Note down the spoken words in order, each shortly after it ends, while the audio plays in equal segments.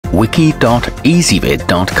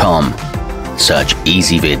wiki.ezvid.com. Search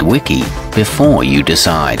Ezvid Wiki before you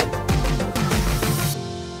decide.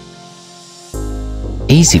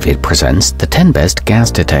 Ezvid presents the 10 best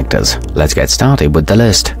gas detectors. Let's get started with the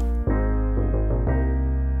list.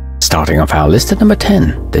 Starting off our list at number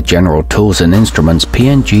 10, the General Tools and Instruments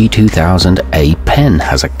PNG2000A pen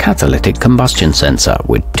has a catalytic combustion sensor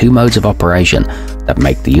with 2 modes of operation that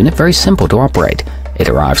make the unit very simple to operate. It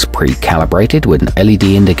arrives pre-calibrated with an LED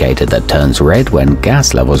indicator that turns red when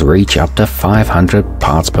gas levels reach up to 500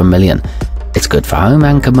 parts per million. It's good for home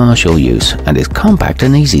and commercial use and is compact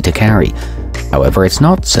and easy to carry. However, it's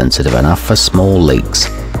not sensitive enough for small leaks.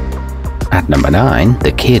 At number 9,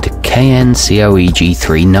 the kidde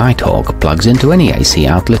kn-copp-b-lpm Nighthawk plugs into any AC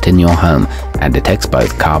outlet in your home and detects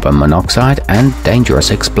both carbon monoxide and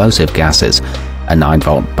dangerous explosive gases. A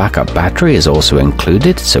 9-volt backup battery is also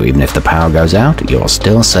included, so even if the power goes out, you're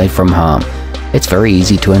still safe from harm. It's very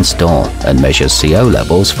easy to install and measures CO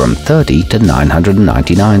levels from 30 to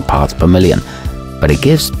 999 parts per million, but it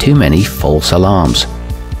gives too many false alarms.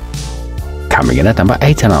 Coming in at number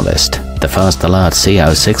 8 on our list, the First Alert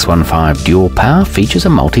CO615 Dual Power features a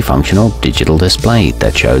multifunctional digital display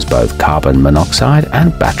that shows both carbon monoxide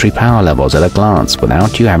and battery power levels at a glance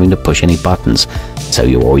without you having to push any buttons, so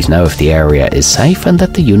you always know if the area is safe and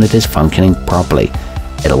that the unit is functioning properly.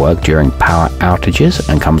 It'll work during power outages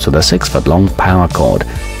and comes with a 6-foot-long power cord.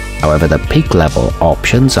 However, the peak level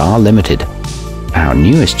options are limited. Our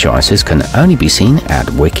newest choices can only be seen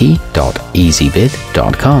at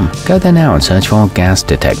wiki.ezvid.com. Go there now and search for gas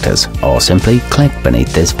detectors, or simply click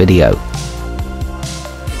beneath this video.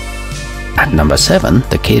 At number 7,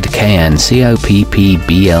 the kidde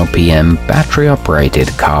kn-copp-b-lpm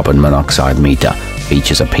battery-operated carbon monoxide meter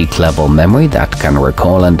features a peak level memory that can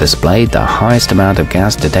recall and display the highest amount of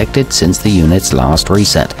gas detected since the unit's last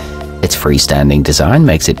reset. Its freestanding design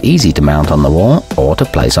makes it easy to mount on the wall or to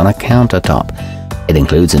place on a countertop. It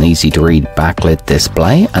includes an easy-to-read backlit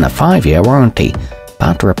display and a 5-year warranty,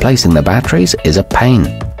 but replacing the batteries is a pain.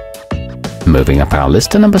 Moving up our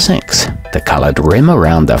list to number 6, the coloured rim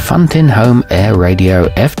around the Funtin Home airradio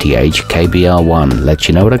FTH KBR1 lets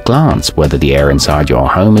you know at a glance whether the air inside your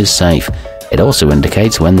home is safe. It also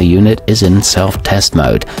indicates when the unit is in self-test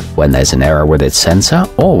mode, when there's an error with its sensor,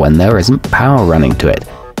 or when there isn't power running to it.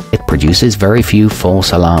 It produces very few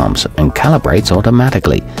false alarms and calibrates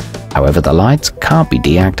automatically. However, the lights can't be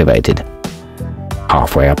deactivated.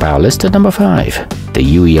 Halfway up our list at number 5, the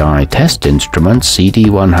UEI test instrument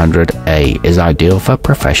CD100A is ideal for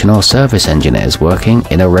professional service engineers working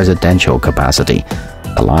in a residential capacity.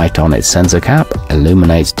 The light on its sensor cap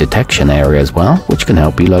illuminates detection areas well, which can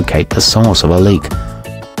help you locate the source of a leak.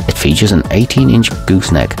 It features an 18-inch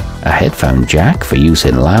gooseneck, a headphone jack for use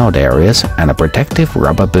in loud areas, and a protective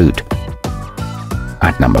rubber boot.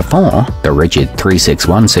 At number 4, the ridgid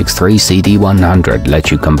 36163 CD100 lets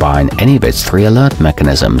you combine any of its 3 alert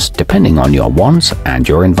mechanisms depending on your wants and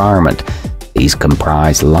your environment. These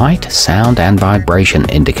comprise light, sound and vibration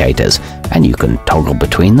indicators, and you can toggle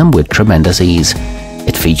between them with tremendous ease.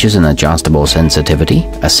 It features an adjustable sensitivity,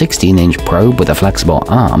 a 16-inch probe with a flexible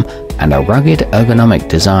arm, and a rugged ergonomic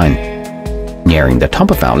design. Nearing the top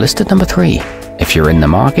of our list at number 3, if you're in the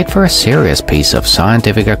market for a serious piece of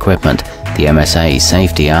scientific equipment, the MSA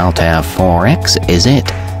Safety Altair 4X is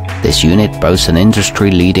it. This unit boasts an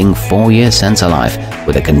industry-leading 4-year sensor life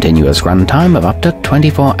with a continuous runtime of up to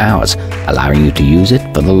 24 hours, allowing you to use it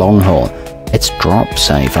for the long haul. It's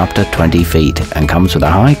drop-safe up to 20 feet and comes with a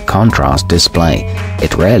high-contrast display.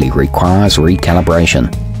 It rarely requires recalibration.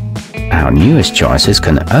 Our newest choices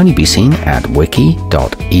can only be seen at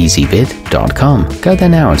wiki.ezvid.com. Go there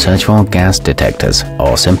now and search for gas detectors,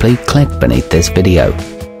 or simply click beneath this video.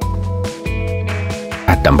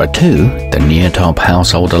 At number 2, the neartop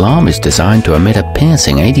household alarm is designed to emit a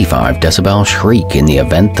piercing 85 decibel shriek in the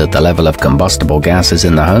event that the level of combustible gases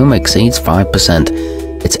in the home exceeds 5%.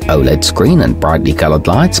 Its OLED screen and brightly colored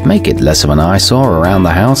lights make it less of an eyesore around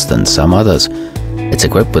the house than some others. It's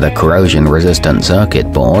equipped with a corrosion-resistant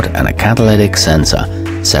circuit board and a catalytic sensor.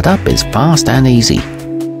 Setup is fast and easy.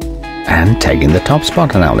 And taking the top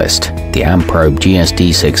spot on our list, the amprobe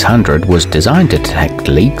GSD600 was designed to detect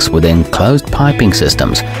leaks within closed piping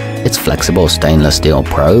systems. Its flexible stainless steel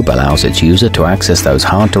probe allows its user to access those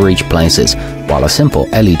hard-to-reach places, while a simple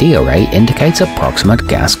LED array indicates approximate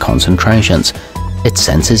gas concentrations. It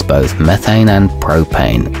senses both methane and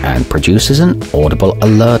propane and produces an audible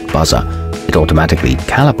alert buzzer. It automatically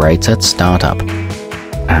calibrates at startup.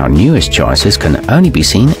 Our newest choices can only be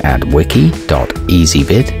seen at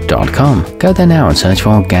wiki.ezvid.com. Go there now and search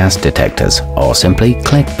for gas detectors, or simply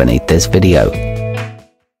click beneath this video.